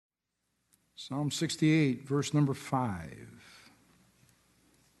Psalm 68, verse number 5.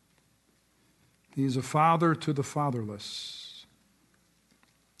 He is a father to the fatherless,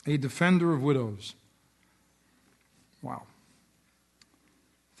 a defender of widows. Wow.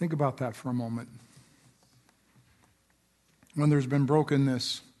 Think about that for a moment. When there's been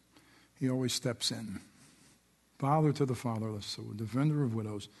brokenness, he always steps in. Father to the fatherless, so a defender of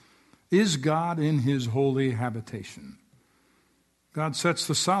widows. Is God in his holy habitation? God sets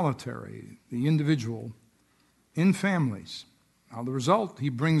the solitary, the individual, in families. Now, the result, he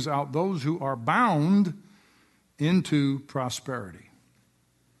brings out those who are bound into prosperity.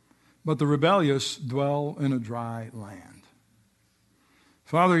 But the rebellious dwell in a dry land.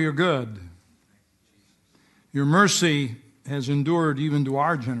 Father, you're good. Your mercy has endured even to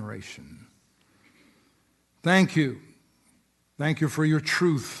our generation. Thank you. Thank you for your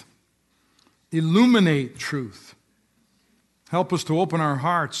truth. Illuminate truth. Help us to open our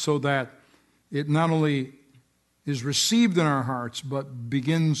hearts so that it not only is received in our hearts, but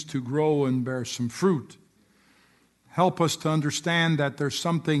begins to grow and bear some fruit. Help us to understand that there's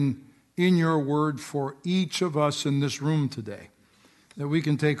something in your word for each of us in this room today that we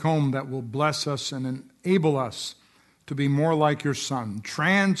can take home that will bless us and enable us to be more like your Son.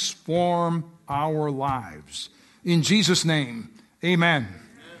 Transform our lives. In Jesus' name, amen.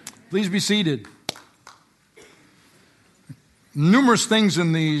 Please be seated. Numerous things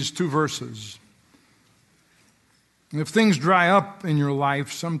in these two verses. If things dry up in your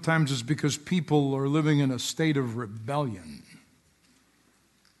life, sometimes it's because people are living in a state of rebellion.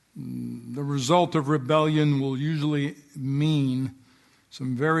 The result of rebellion will usually mean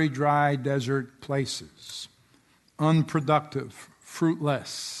some very dry desert places, unproductive,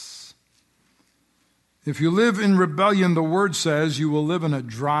 fruitless. If you live in rebellion, the word says you will live in a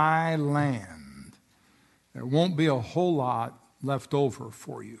dry land. There won't be a whole lot left over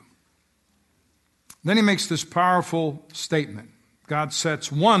for you. Then he makes this powerful statement. God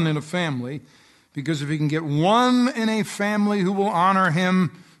sets one in a family because if he can get one in a family who will honor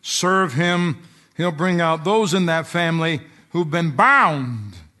him, serve him, he'll bring out those in that family who've been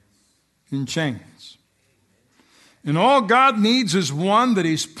bound in chains. And all God needs is one that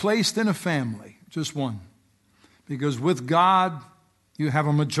he's placed in a family, just one. Because with God, you have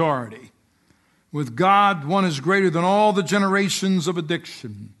a majority. With God, one is greater than all the generations of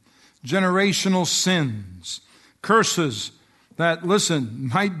addiction, generational sins, curses that, listen,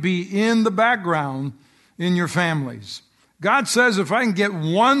 might be in the background in your families. God says if I can get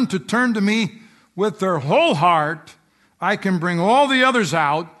one to turn to me with their whole heart, I can bring all the others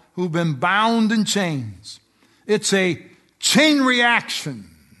out who've been bound in chains. It's a chain reaction.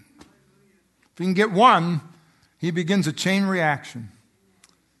 If you can get one, he begins a chain reaction.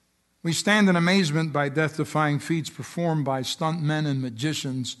 We stand in amazement by death-defying feats performed by stuntmen and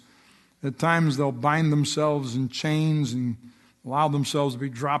magicians. At times they'll bind themselves in chains and allow themselves to be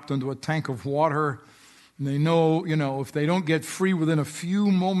dropped into a tank of water. And they know, if they don't get free within a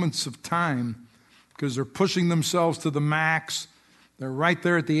few moments of time, because they're pushing themselves to the max, they're right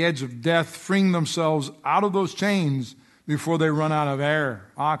there at the edge of death, freeing themselves out of those chains before they run out of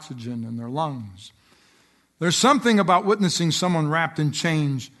air, oxygen in their lungs. There's something about witnessing someone wrapped in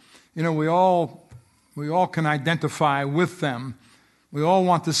chains. We all can identify with them. We all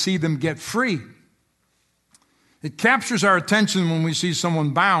want to see them get free. It captures our attention when we see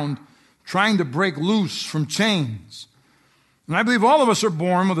someone bound, trying to break loose from chains. And I believe all of us are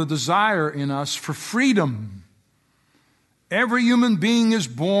born with a desire in us for freedom. Every human being is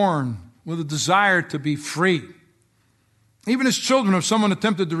born with a desire to be free. Even as children, if someone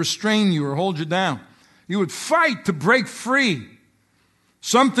attempted to restrain you or hold you down, you would fight to break free.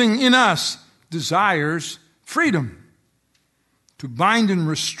 Something in us desires freedom. To bind and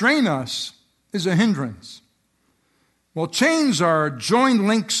restrain us is a hindrance. Well, chains are joined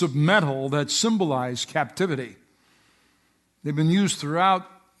links of metal that symbolize captivity. They've been used throughout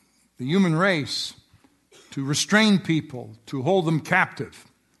the human race to restrain people, to hold them captive.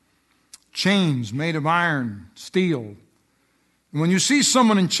 Chains made of iron, steel. And when you see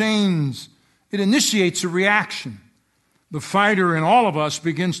someone in chains, it initiates a reaction. The fighter in all of us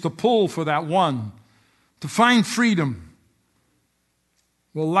begins to pull for that one, to find freedom.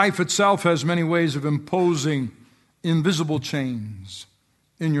 Well, life itself has many ways of imposing invisible chains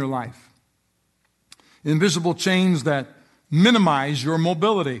in your life. Invisible chains that minimize your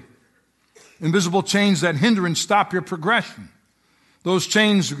mobility. Invisible chains that hinder and stop your progression. Those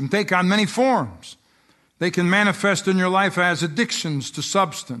chains can take on many forms. They can manifest in your life as addictions to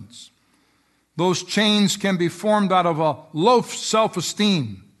substance. Those chains can be formed out of a low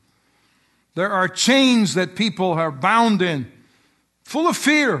self-esteem. There are chains that people are bound in, full of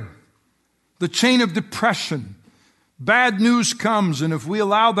fear, The chain of depression. Bad news comes, and if we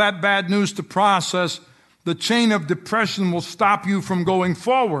allow that bad news to process, the chain of depression will stop you from going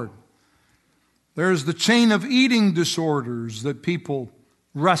forward. There's the chain of eating disorders that people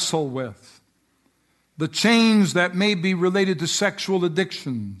wrestle with. The chains that may be related to sexual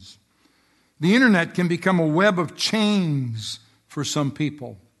addictions. The internet can become a web of chains for some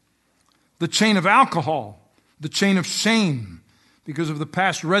people. The chain of alcohol. The chain of shame because of the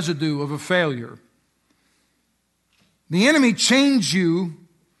past residue of a failure. The enemy chains you.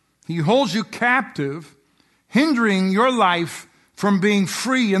 He holds you captive, hindering your life from being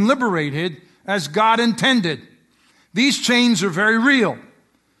free and liberated as God intended. These chains are very real.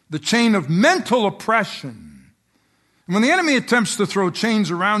 The chain of mental oppression. And when the enemy attempts to throw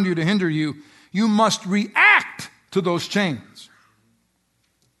chains around you to hinder you, you must react to those chains.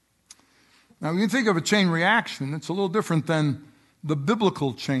 Now, when you think of a chain reaction, it's a little different than the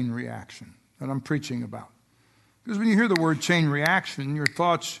biblical chain reaction that I'm preaching about. Because when you hear the word chain reaction, your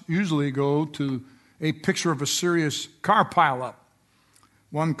thoughts usually go to a picture of a serious car pileup.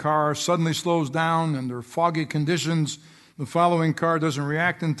 One car suddenly slows down under foggy conditions. The following car doesn't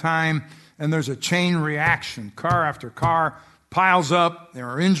react in time, and there's a chain reaction. Car after car piles up. There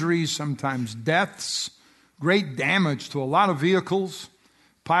are injuries, sometimes deaths, great damage to a lot of vehicles.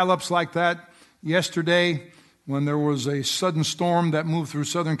 Pileups like that. Yesterday, when there was a sudden storm that moved through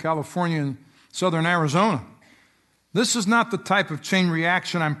Southern California and Southern Arizona. This is not the type of chain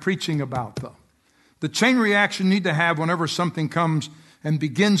reaction I'm preaching about, though. The chain reaction you need to have whenever something comes and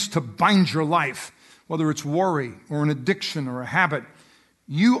begins to bind your life, whether it's worry or an addiction or a habit,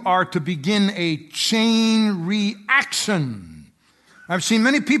 you are to begin a chain reaction. I've seen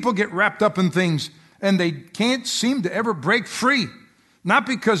many people get wrapped up in things and they can't seem to ever break free. Not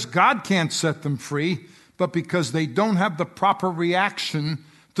because God can't set them free, but because they don't have the proper reaction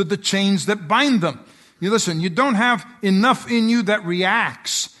to the chains that bind them. You listen, you don't have enough in you that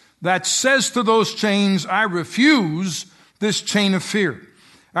reacts, that says to those chains, I refuse this chain of fear.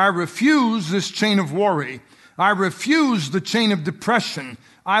 I refuse this chain of worry. I refuse the chain of depression.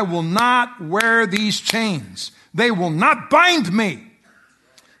 I will not wear these chains. They will not bind me.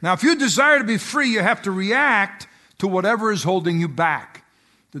 Now, if you desire to be free, you have to react to whatever is holding you back.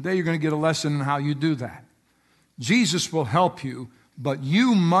 Today you're going to get a lesson in how you do that. Jesus will help you, but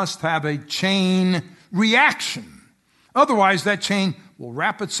you must have a chain reaction. Otherwise, that chain will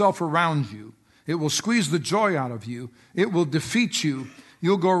wrap itself around you. It will squeeze the joy out of you. It will defeat you.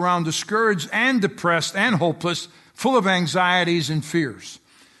 You'll go around discouraged and depressed and hopeless, full of anxieties and fears.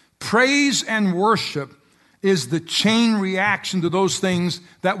 Praise and worship is the chain reaction to those things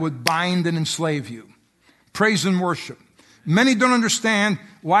that would bind and enslave you. Praise and worship. Many don't understand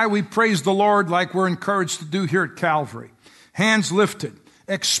why we praise the Lord like we're encouraged to do here at Calvary. Hands lifted,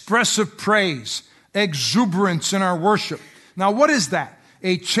 expressive praise, exuberance in our worship. Now, what is that?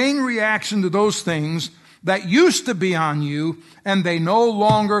 A chain reaction to those things that used to be on you and they no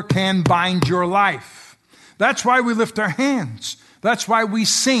longer can bind your life. That's why we lift our hands. That's why we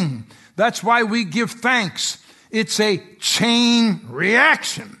sing. That's why we give thanks. It's a chain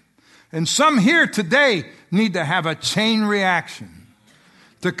reaction. And some here today need to have a chain reaction.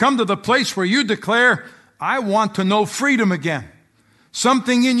 To come to the place where you declare, I want to know freedom again.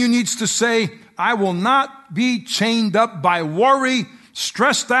 Something in you needs to say, I will not be chained up by worry,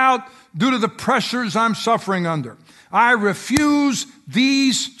 stressed out due to the pressures I'm suffering under. I refuse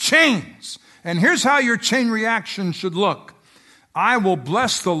these chains. And here's how your chain reaction should look. I will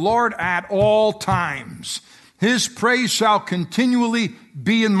bless the Lord at all times. His praise shall continually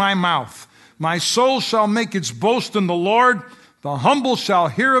be in my mouth. My soul shall make its boast in the Lord. The humble shall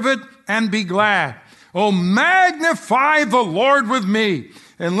hear of it and be glad. Oh, magnify the Lord with me,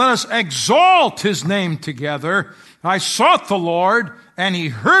 and let us exalt his name together. I sought the Lord, and he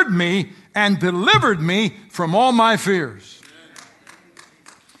heard me and delivered me from all my fears.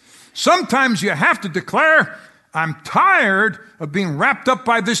 Sometimes you have to declare, I'm tired of being wrapped up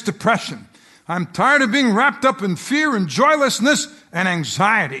by this depression. I'm tired of being wrapped up in fear and joylessness and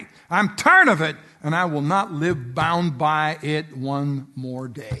anxiety. I'm tired of it, and I will not live bound by it one more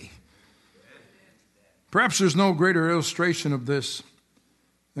day. Perhaps there's no greater illustration of this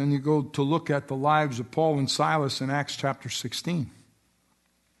than you go to look at the lives of Paul and Silas in Acts chapter 16.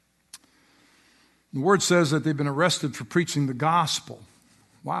 The word says that they've been arrested for preaching the gospel.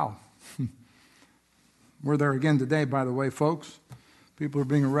 Wow. We're there again today, by the way, folks. People are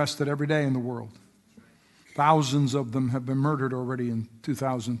being arrested every day in the world. Thousands of them have been murdered already in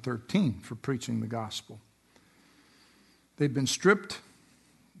 2013 for preaching the gospel. They've been stripped.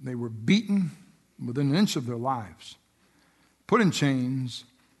 They were beaten within an inch of their lives, put in chains,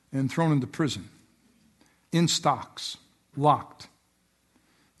 and thrown into prison, in stocks, locked.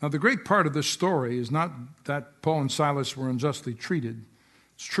 Now, the great part of this story is not that Paul and Silas were unjustly treated.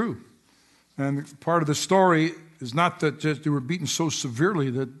 It's true. And part of the story is not that just they were beaten so severely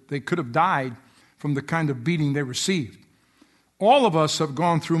that they could have died from the kind of beating they received. All of us have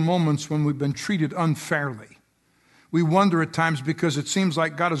gone through moments when we've been treated unfairly. We wonder at times because it seems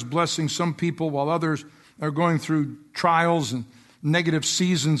like God is blessing some people while others are going through trials and negative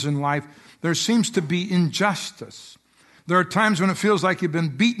seasons in life. There seems to be injustice. There are times when it feels like you've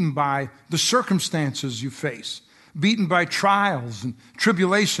been beaten by the circumstances you face, beaten by trials and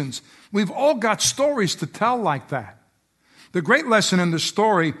tribulations. We've all got stories to tell like that. The great lesson in the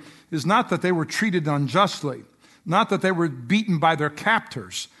story is not that they were treated unjustly, not that they were beaten by their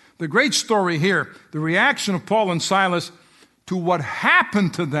captors. The great story here, the reaction of Paul and Silas to what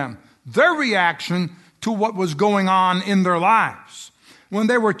happened to them, their reaction to what was going on in their lives. When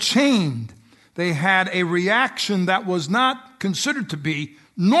they were chained, they had a reaction that was not considered to be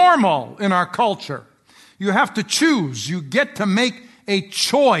normal in our culture. You have to choose. You get to make a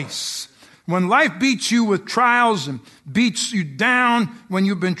choice. When life beats you with trials and beats you down, when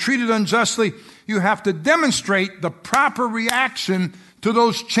you've been treated unjustly, you have to demonstrate the proper reaction to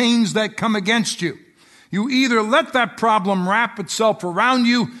those chains that come against you. You either let that problem wrap itself around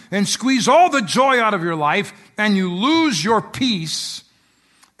you and squeeze all the joy out of your life, and you lose your peace,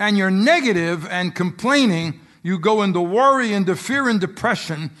 and you're negative and complaining. You go into worry, into fear and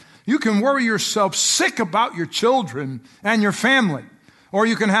depression. You can worry yourself sick about your children and your family. Or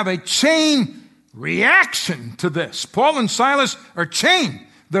you can have a chain reaction to this. Paul and Silas are chained.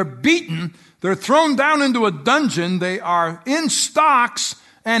 They're beaten. They're thrown down into a dungeon. They are in stocks,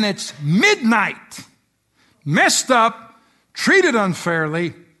 and it's midnight. Messed up, treated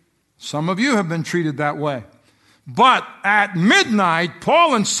unfairly. Some of you have been treated that way. But at midnight,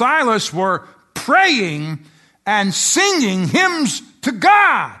 Paul and Silas were praying and singing hymns to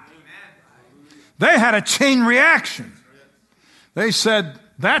God. They had a chain reaction. They said,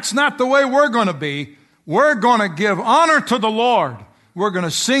 that's not the way we're going to be. We're going to give honor to the Lord. We're going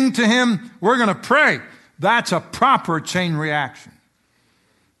to sing to Him. We're going to pray. That's a proper chain reaction.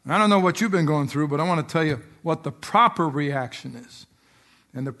 I don't know what you've been going through, but I want to tell you what the proper reaction is.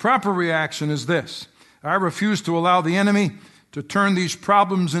 And the proper reaction is this. I refuse to allow the enemy to turn these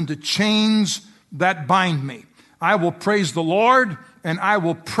problems into chains that bind me. I will praise the Lord, and I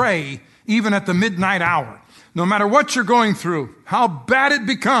will pray even at the midnight hour. No matter what you're going through, how bad it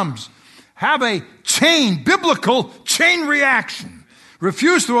becomes, have a biblical chain reaction.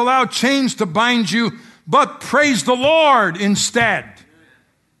 Refuse to allow chains to bind you, but praise the Lord instead.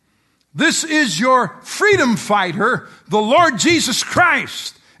 This is your freedom fighter, the Lord Jesus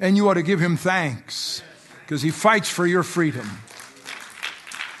Christ, and you ought to give Him thanks because He fights for your freedom.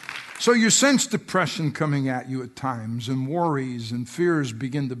 So you sense depression coming at you at times, and worries and fears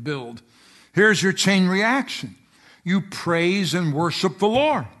begin to build. Here's your chain reaction. You praise and worship the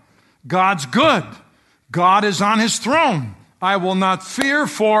Lord. God's good. God is on His throne. I will not fear,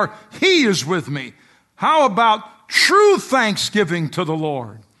 for He is with me. How about true thanksgiving to the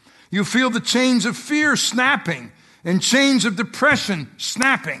Lord? You feel the chains of fear snapping, and chains of depression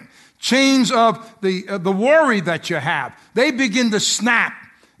snapping, chains of the worry that you have. They begin to snap,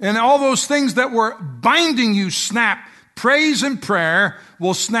 and all those things that were binding you snap. Praise and prayer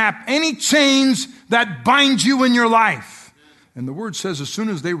will snap any chains that bind you in your life. And the Word says as soon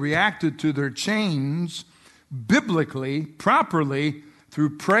as they reacted to their chains, biblically, properly,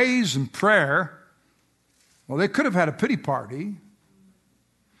 through praise and prayer, well, they could have had a pity party.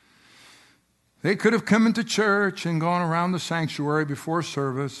 They could have come into church and gone around the sanctuary before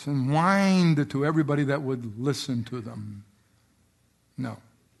service and whined to everybody that would listen to them. No.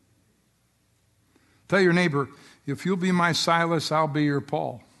 Tell your neighbor, if you'll be my Silas, I'll be your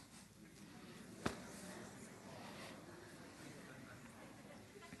Paul.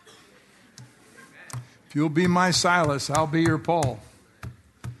 If you'll be my Silas, I'll be your Paul.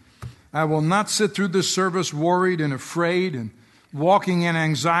 I will not sit through this service worried and afraid and walking in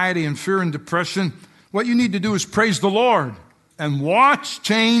anxiety and fear and depression. What you need to do is praise the Lord and watch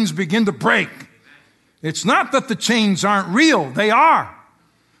chains begin to break. It's not that the chains aren't real. They are.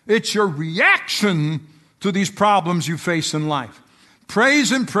 It's your reaction to these problems you face in life.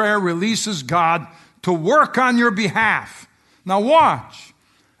 Praise and prayer releases God to work on your behalf. Now watch.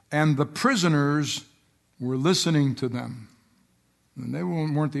 And the prisoners were listening to them. And they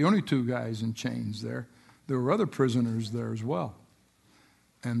weren't the only two guys in chains there. There were other prisoners there as well.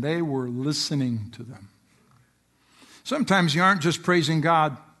 And they were listening to them. Sometimes you aren't just praising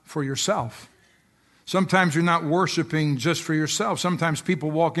God for yourself. Sometimes you're not worshiping just for yourself. Sometimes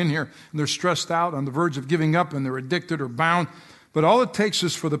people walk in here and they're stressed out, on the verge of giving up, and they're addicted or bound. But all it takes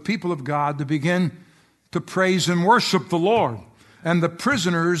is for the people of God to begin to praise and worship the Lord. And the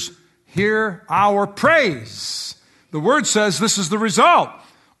prisoners hear our praise. The word says this is the result.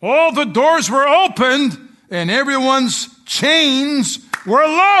 All the doors were opened and everyone's chains were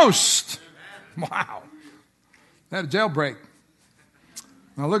loosed. Wow. That a jailbreak.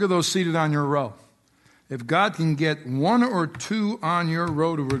 Now look at those seated on your row. If God can get one or two on your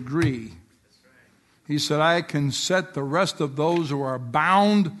row to agree, he said, I can set the rest of those who are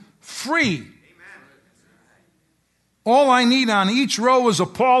bound free. All I need on each row is a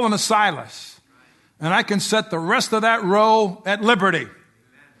Paul and a Silas. And I can set the rest of that row at liberty.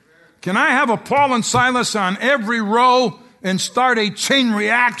 Can I have a Paul and Silas on every row and start a chain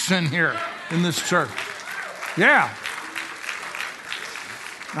reaction here in this church? Yeah.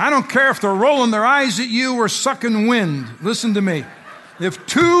 I don't care if they're rolling their eyes at you or sucking wind. Listen to me. If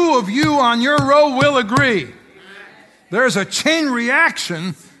two of you on your row will agree, there's a chain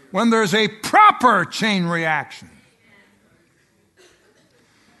reaction when there's a proper chain reaction.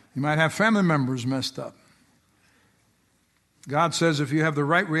 You might have family members messed up. God says if you have the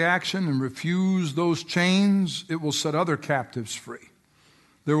right reaction and refuse those chains, it will set other captives free.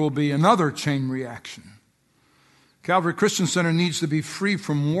 There will be another chain reaction. Calvary Christian Center needs to be free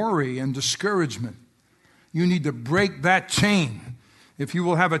from worry and discouragement. You need to break that chain. If you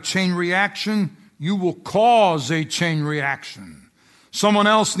will have a chain reaction, you will cause a chain reaction. Someone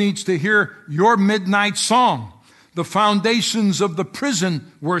else needs to hear your midnight song. The foundations of the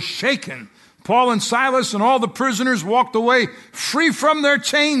prison were shaken. Paul and Silas and all the prisoners walked away free from their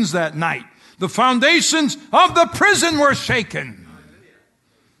chains that night. The foundations of the prison were shaken.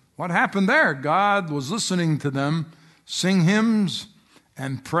 What happened there? God was listening to them sing hymns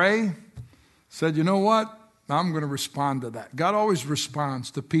and pray. Said, you know what? I'm going to respond to that. God always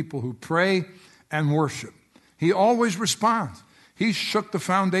responds to people who pray and worship. He always responds. He shook the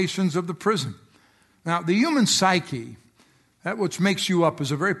foundations of the prison. Now, the human psyche, that which makes you up,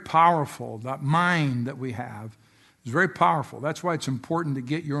 is a very powerful, that mind that we have is very powerful. That's why it's important to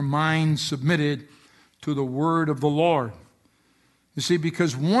get your mind submitted to the word of the Lord. You see,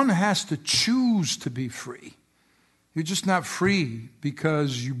 because one has to choose to be free. You're just not free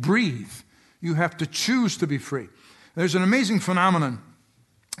because you breathe. You have to choose to be free. There's an amazing phenomenon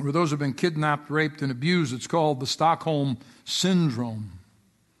where those who have been kidnapped, raped, and abused. It's called the Stockholm Syndrome.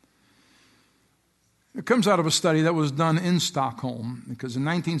 It comes out of a study that was done in Stockholm because in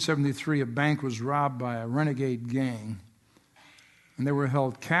 1973 a bank was robbed by a renegade gang, and they were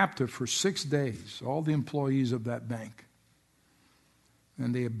held captive for 6 days, all the employees of that bank.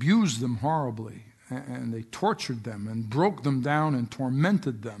 And they abused them horribly, and they tortured them and broke them down and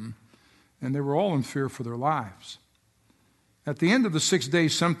tormented them, and they were all in fear for their lives. At the end of the 6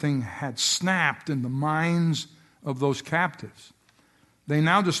 days, something had snapped in the minds of those captives. They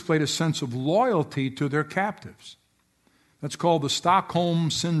now displayed a sense of loyalty to their captives. That's called the Stockholm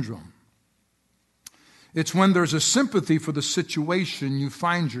Syndrome. It's when there's a sympathy for the situation you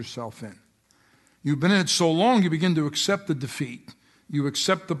find yourself in. You've been in it so long, you begin to accept the defeat. You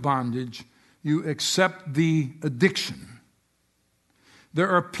accept the bondage. You accept the addiction. There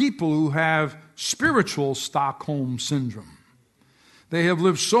are people who have spiritual Stockholm Syndrome. They have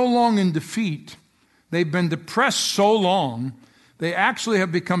lived so long in defeat. They've been depressed so long. They actually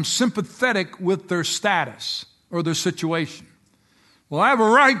have become sympathetic with their status or their situation. Well, I have a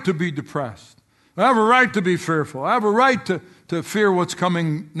right to be depressed. I have a right to be fearful. I have a right to fear what's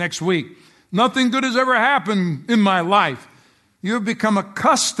coming next week. Nothing good has ever happened in my life. You have become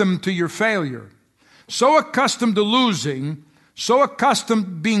accustomed to your failure. So accustomed to losing, so accustomed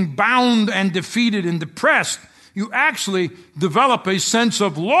to being bound and defeated and depressed, you actually develop a sense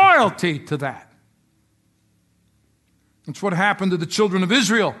of loyalty to that. That's what happened to the children of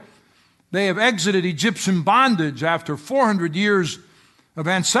Israel. They have exited Egyptian bondage after 400 years of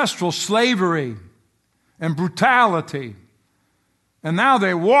ancestral slavery and brutality. And now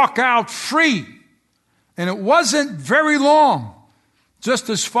they walk out free. And it wasn't very long, just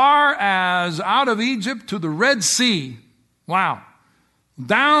as far as out of Egypt to the Red Sea. Wow.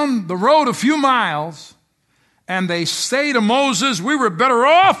 Down the road a few miles, and they say to Moses, we were better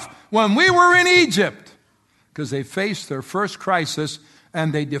off when we were in Egypt. Because they faced their first crisis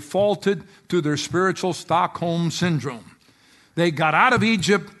and they defaulted to their spiritual Stockholm Syndrome. They got out of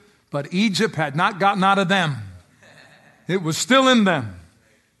Egypt, but Egypt had not gotten out of them. It was still in them.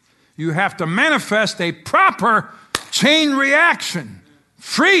 You have to manifest a proper chain reaction.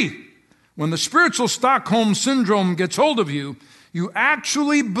 Free. When the spiritual Stockholm Syndrome gets hold of you, You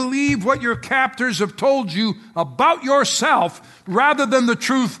actually believe what your captors have told you about yourself rather than the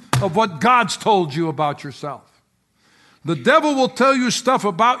truth of what God's told you about yourself. The devil will tell you stuff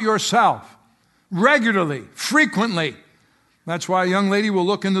about yourself regularly, frequently. That's why a young lady will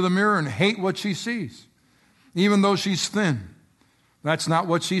look into the mirror and hate what she sees, even though she's thin. That's not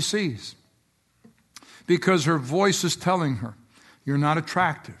what she sees, because her voice is telling her, you're not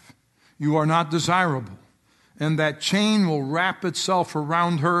attractive, you are not desirable. And that chain will wrap itself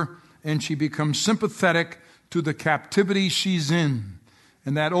around her, and she becomes sympathetic to the captivity she's in.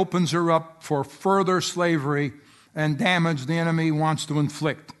 And that opens her up for further slavery and damage the enemy wants to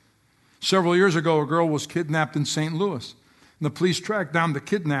inflict. Several years ago, a girl was kidnapped in St. Louis. And the police tracked down the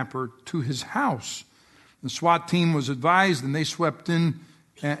kidnapper to his house. The SWAT team was advised, and they swept in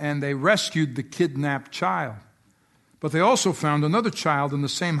and they rescued the kidnapped child. But they also found another child in the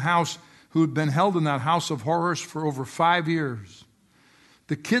same house who had been held in that house of horrors for over 5 years.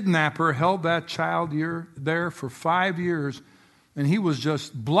 The kidnapper held that child there for 5 years, and he was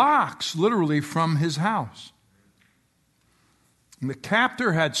just blocks, literally, from his house. And the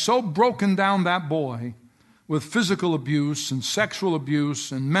captor had so broken down that boy with physical abuse and sexual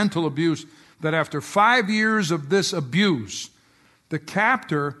abuse and mental abuse that after 5 years of this abuse, the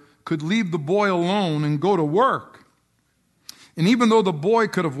captor could leave the boy alone and go to work. And even though the boy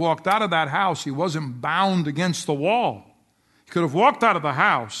could have walked out of that house, he wasn't bound against the wall. He could have walked out of the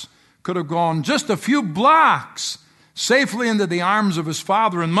house, could have gone just a few blocks safely into the arms of his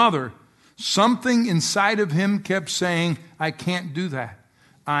father and mother. Something inside of him kept saying, I can't do that.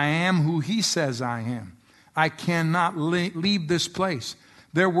 I am who he says I am. I cannot leave this place.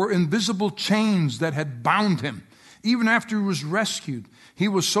 There were invisible chains that had bound him. Even after he was rescued, he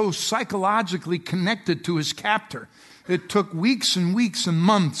was so psychologically connected to his captor. It took weeks and weeks and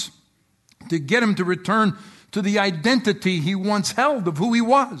months to get him to return to the identity he once held of who he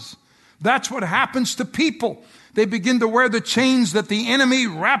was. That's what happens to people. They begin to wear the chains that the enemy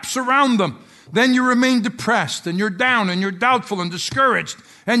wraps around them. Then you remain depressed, and you're down, and you're doubtful and discouraged,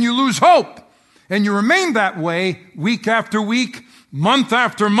 and you lose hope. And you remain that way week after week, month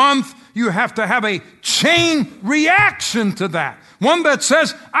after month. You have to have a chain reaction to that. One that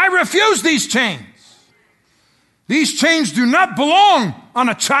says, I refuse these chains. These chains do not belong on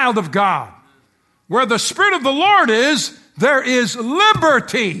a child of God. Where the Spirit of the Lord is, there is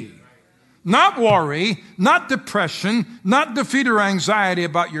liberty. Not worry, not depression, not defeat or anxiety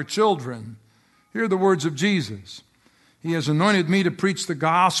about your children. Hear the words of Jesus. He has anointed me to preach the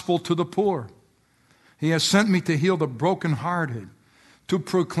gospel to the poor. He has sent me to heal the brokenhearted, to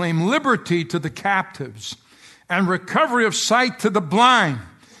proclaim liberty to the captives, and recovery of sight to the blind,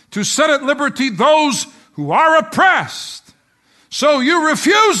 to set at liberty those who are oppressed. So you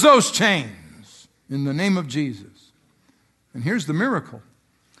refuse those chains in the name of Jesus. And here's the miracle.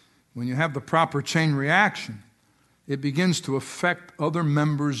 When you have the proper chain reaction, it begins to affect other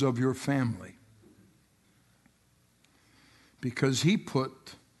members of your family. Because he put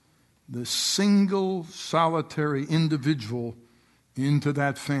the single solitary individual into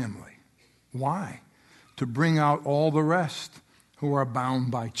that family. Why? To bring out all the rest who are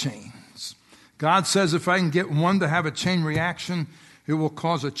bound by chains. God says if I can get one to have a chain reaction, it will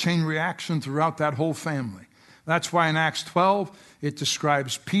cause a chain reaction throughout that whole family. That's why in Acts 12, it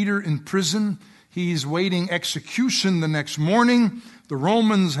describes Peter in prison. He's waiting execution the next morning. The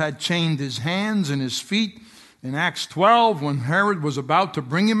Romans had chained his hands and his feet. In Acts 12, when Herod was about to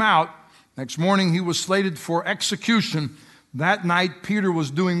bring him out, next morning he was slated for execution. That night, Peter was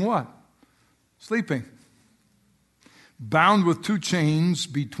doing what? Sleeping. Bound with 2 chains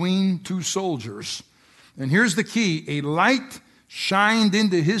between 2 soldiers. And here's the key. A light shined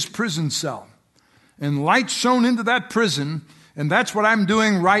into his prison cell. And light shone into that prison. And that's what I'm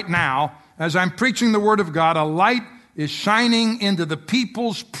doing right now. As I'm preaching the Word of God, a light is shining into the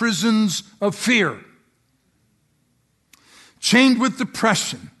people's prisons of fear. Chained with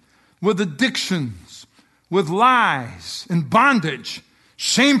depression, with addictions, with lies and bondage,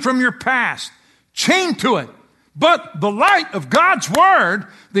 shame from your past, chained to it. But the light of God's Word,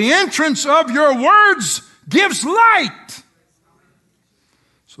 the entrance of your words, gives light.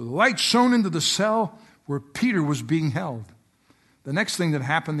 So the light shone into the cell where Peter was being held. The next thing that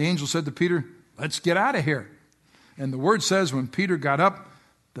happened, the angel said to Peter, let's get out of here. And the Word says when Peter got up,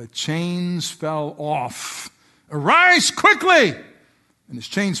 the chains fell off. Arise quickly! And his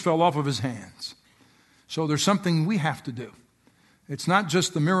chains fell off of his hands. So there's something we have to do. It's not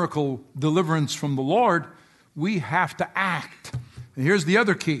just the miracle deliverance from the Lord. We have to act. And here's the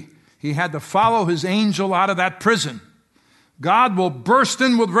other key. He had to follow his angel out of that prison. God will burst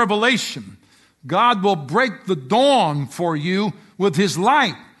in with revelation. God will break the dawn for you with His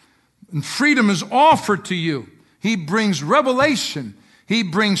light. And freedom is offered to you. He brings revelation. He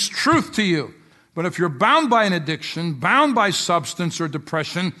brings truth to you. But if you're bound by an addiction, bound by substance or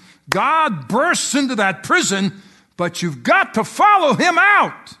depression, God bursts into that prison, but you've got to follow Him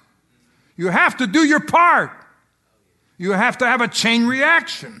out. You have to do your part. You have to have a chain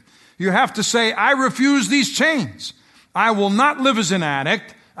reaction. You have to say, I refuse these chains. I will not live as an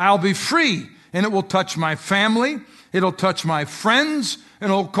addict. I'll be free. And it will touch my family. It'll touch my friends. And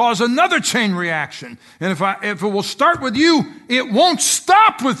it'll cause another chain reaction. And if it will start with you, it won't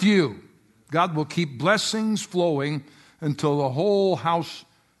stop with you. God will keep blessings flowing until the whole house,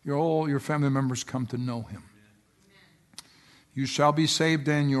 all your family members come to know Him. You shall be saved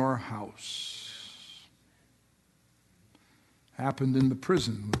in your house. Happened in the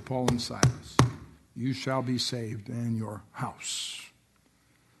prison with Paul and Silas. You shall be saved in your house.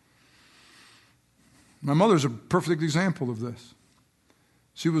 My mother's a perfect example of this.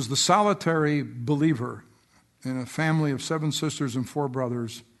 She was the solitary believer in a family of 7 sisters and 4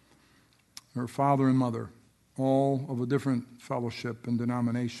 brothers, her father and mother, all of a different fellowship and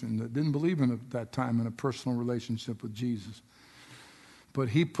denomination that didn't believe in at that time in a personal relationship with Jesus. But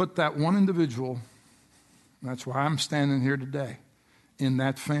He put that one individual, that's why I'm standing here today, in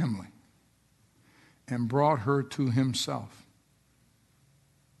that family, and brought her to Himself.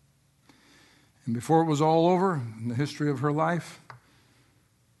 And before it was all over, in the history of her life,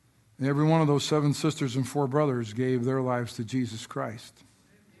 every one of those 7 sisters and 4 brothers gave their lives to Jesus Christ.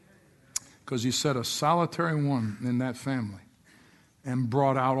 Because He set a solitary one in that family and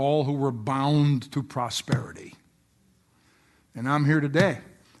brought out all who were bound to prosperity. And I'm here today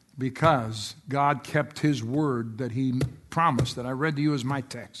because God kept His word that He promised, that I read to you as my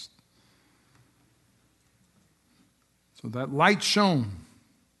text. So that light shone,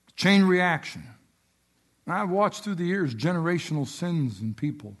 chain reaction. I've watched through the years generational sins in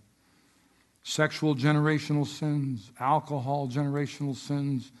people. Sexual generational sins, alcohol generational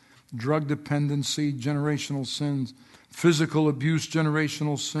sins, drug dependency generational sins, physical abuse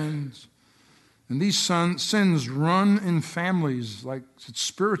generational sins. And these sins run in families like it's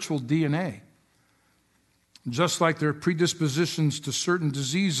spiritual DNA. Just like there are predispositions to certain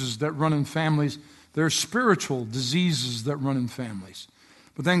diseases that run in families, there are spiritual diseases that run in families.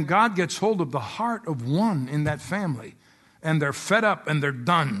 But then God gets hold of the heart of one in that family, and they're fed up and they're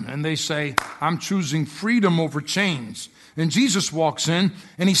done. And they say, I'm choosing freedom over chains. And Jesus walks in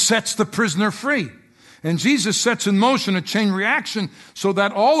and He sets the prisoner free. And Jesus sets in motion a chain reaction so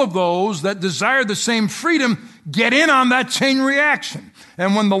that all of those that desire the same freedom get in on that chain reaction.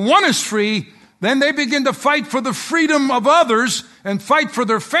 And when the one is free, then they begin to fight for the freedom of others and fight for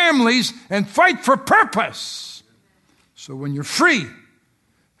their families and fight for purpose. So when you're free,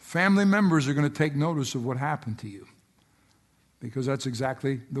 family members are going to take notice of what happened to you. Because that's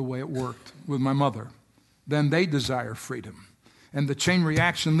exactly the way it worked with my mother. Then they desire freedom. And the chain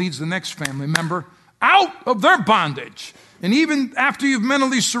reaction leads the next family member out of their bondage. And even after you've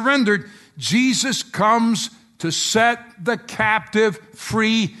mentally surrendered, Jesus comes to set the captive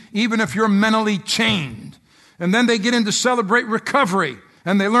free, even if you're mentally chained. And then they get in to celebrate recovery,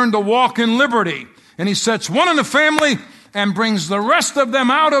 and they learn to walk in liberty. And He sets one in the family and brings the rest of them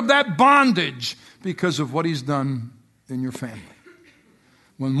out of that bondage because of what He's done in your family.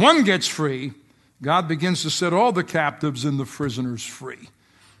 When one gets free, God begins to set all the captives and the prisoners free.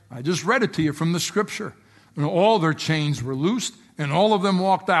 I just read it to you from the Scripture. And all their chains were loosed, and all of them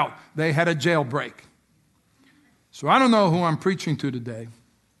walked out. They had a jailbreak. So I don't know who I'm preaching to today,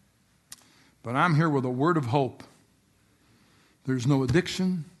 but I'm here with a word of hope. There's no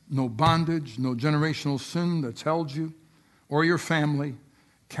addiction, no bondage, no generational sin that's held you or your family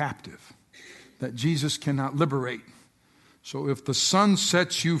captive that Jesus cannot liberate. So if the Son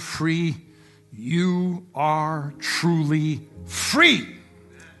sets you free, you are truly free.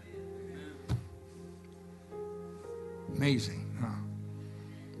 Amazing, huh?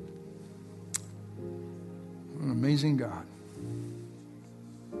 What an amazing God.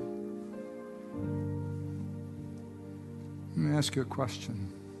 Let me ask you a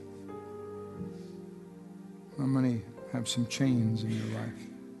question. How many have some chains in your life?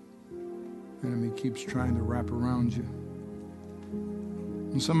 The enemy keeps trying to wrap around you.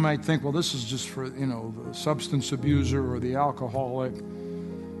 And some might think, well, this is just for, the substance abuser or the alcoholic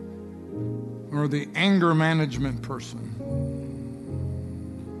or the anger management person.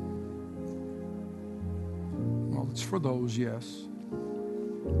 Well, it's for those, yes.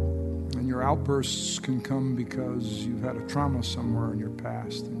 And your outbursts can come because you've had a trauma somewhere in your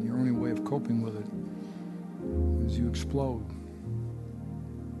past, and your only way of coping with it is you explode.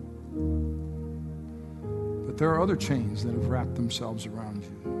 But there are other chains that have wrapped themselves around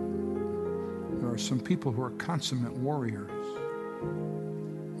you. There are some people who are consummate warriors,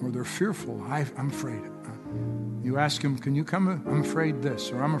 or they're fearful. I'm afraid. You ask them, can you come? I'm afraid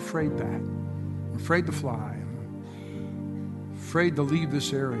this, or I'm afraid that. I'm afraid to fly. I'm afraid to leave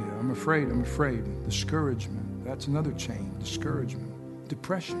this area. I'm afraid. Discouragement. That's another chain. Discouragement.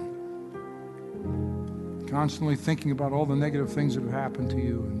 Depression. Constantly thinking about all the negative things that have happened to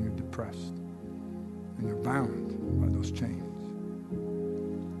you, and you're depressed. And you're bound by those chains.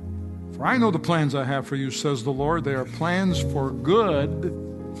 For I know the plans I have for you, says the Lord. They are plans for good,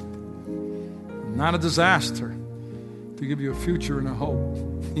 not a disaster, to give you a future and a hope.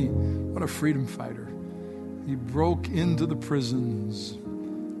 What a freedom fighter. He broke into the prisons,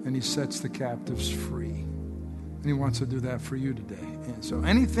 and he sets the captives free. And he wants to do that for you today. And so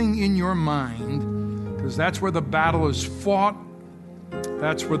anything in your mind, because that's where the battle is fought,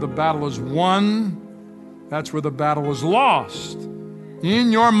 that's where the battle is won, that's where the battle is lost. In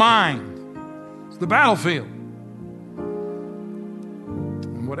your mind. It's the battlefield.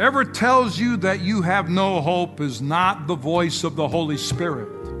 And whatever tells you that you have no hope is not the voice of the Holy Spirit.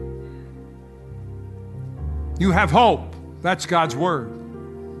 You have hope. That's God's word.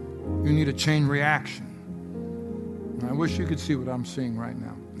 You need a chain reaction. And I wish you could see what I'm seeing right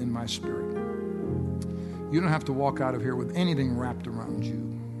now in my spirit. You don't have to walk out of here with anything wrapped around you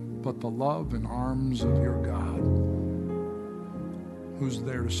but the love and arms of your God, who's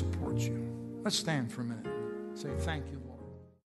there to support you. Let's stand for a minute and say thank you.